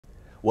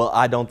Well,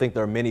 I don't think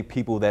there are many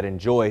people that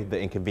enjoy the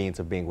inconvenience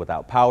of being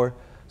without power.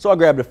 So I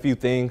grabbed a few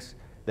things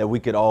that we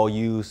could all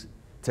use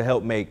to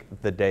help make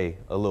the day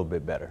a little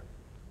bit better.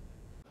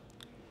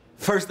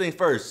 First thing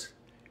first,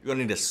 you're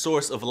gonna need a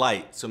source of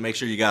light. So make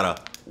sure you got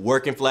a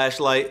working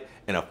flashlight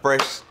and a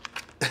fresh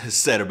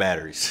set of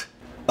batteries.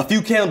 A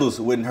few candles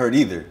wouldn't hurt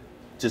either.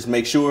 Just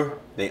make sure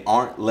they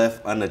aren't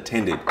left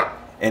unattended.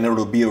 And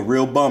it'll be a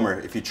real bummer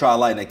if you try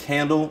lighting a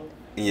candle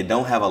and you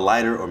don't have a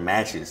lighter or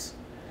matches.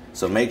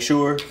 So make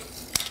sure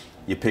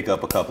you pick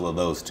up a couple of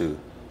those too.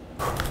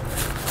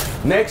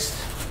 Next,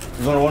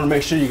 you're gonna wanna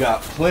make sure you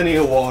got plenty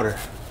of water.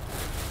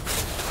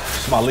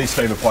 It's my least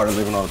favorite part of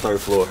living on the third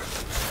floor.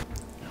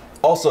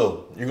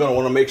 Also, you're gonna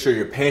wanna make sure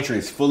your pantry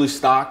is fully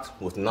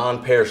stocked with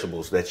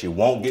non-perishables that you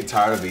won't get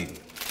tired of eating.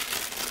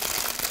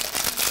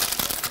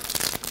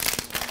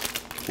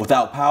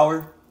 Without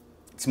power,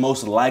 it's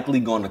most likely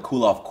going to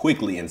cool off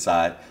quickly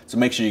inside, so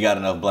make sure you got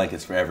enough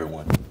blankets for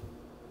everyone.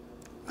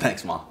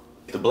 Thanks, Mom.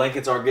 If the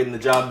blankets aren't getting the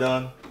job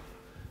done,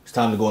 it's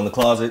time to go in the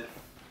closet,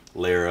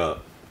 layer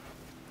up.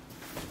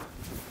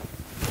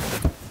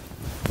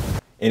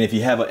 And if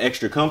you have an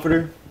extra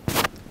comforter,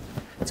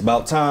 it's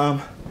about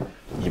time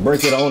you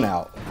break it on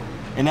out.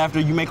 And after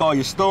you make all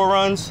your store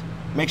runs,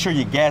 make sure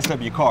you gas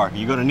up your car.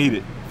 You're gonna need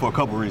it for a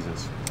couple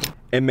reasons.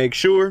 And make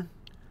sure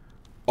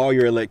all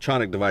your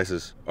electronic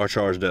devices are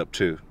charged up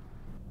too.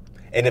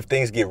 And if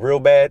things get real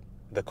bad,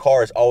 the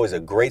car is always a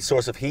great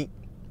source of heat.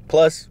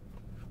 Plus,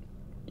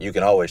 you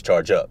can always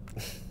charge up.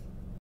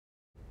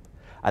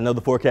 I know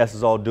the forecast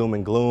is all doom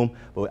and gloom,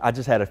 but I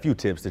just had a few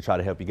tips to try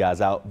to help you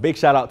guys out. Big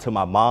shout out to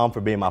my mom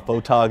for being my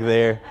photog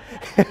there.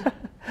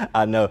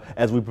 I know,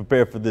 as we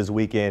prepare for this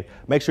weekend,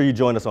 make sure you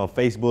join us on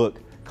Facebook.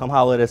 Come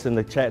holler at us in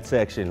the chat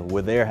section.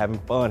 We're there having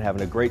fun,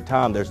 having a great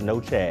time. There's no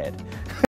Chad.